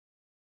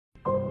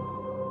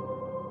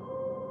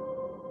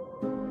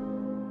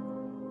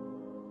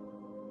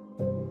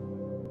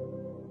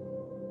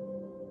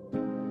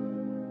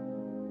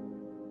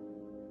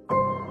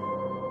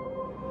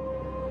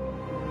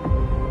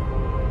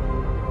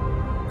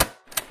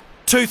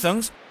2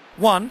 things.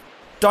 1,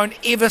 don't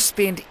ever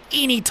spend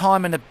any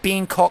time in a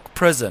Bangkok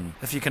prison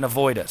if you can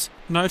avoid it.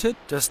 Noted.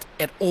 Just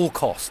at all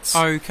costs.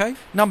 Okay.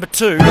 Number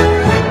 2.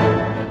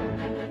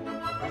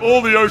 All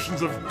the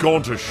oceans have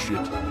gone to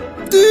shit.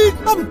 Dude,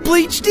 I'm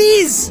bleached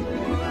ears!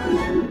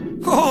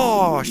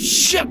 Oh,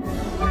 shit!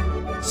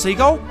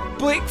 Seagull,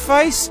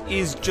 blackface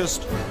is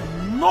just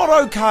not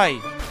okay.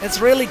 It's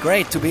really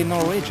great to be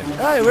Norwegian.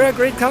 Hey, we're a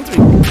great country.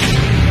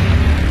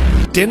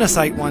 Dennis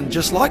ate one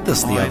just like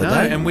this the other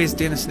day. And where's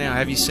Dennis now?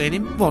 Have you seen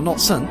him? Well,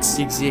 not since.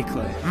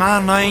 Exactly. My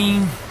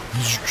name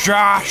is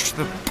Josh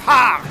the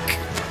Park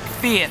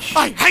Fish.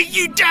 I hate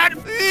you, Dad!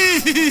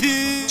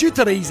 Due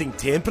to rising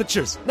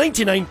temperatures,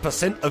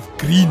 99% of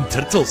green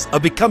turtles are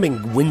becoming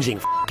whinging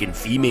f***ing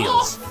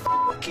females.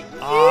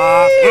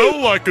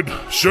 Well, I could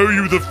show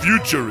you the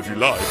future if you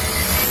like.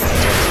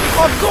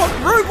 I've got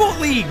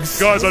robot legs!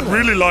 Guys, I'd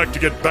really like to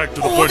get back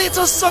to the Oh, point. that's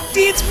a suck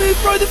dance move,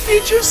 bro. The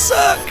future's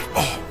suck.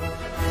 Oh.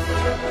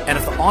 And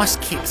if the ice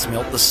caps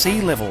melt, the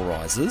sea level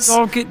rises.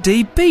 I'll get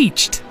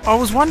de-beached. I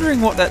was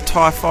wondering what that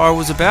TIE fire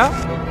was about.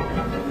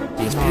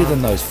 It's better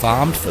than those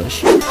farmed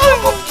fish.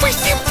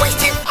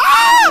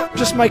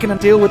 Just making a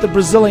deal with the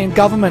Brazilian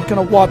government,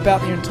 gonna wipe out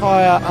the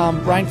entire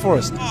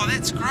rainforest. Oh,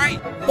 that's great.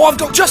 Oh, I've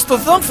got just the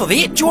thing for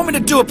that. Do you want me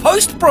to do a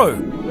post, bro?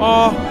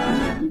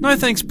 Oh, no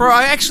thanks, bro.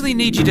 I actually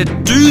need you to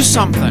do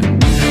something.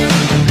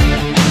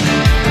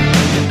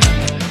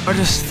 I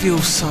just feel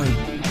so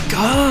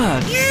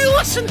good. You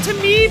listen to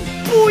me,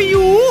 boy.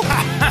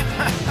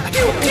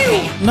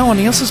 No one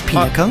else is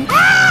peanut kung.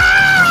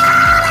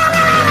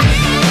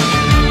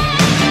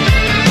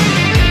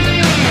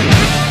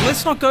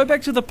 Let's not go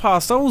back to the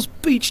past. I was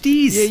beached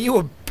ears. Yeah, you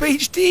were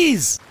beached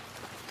ears.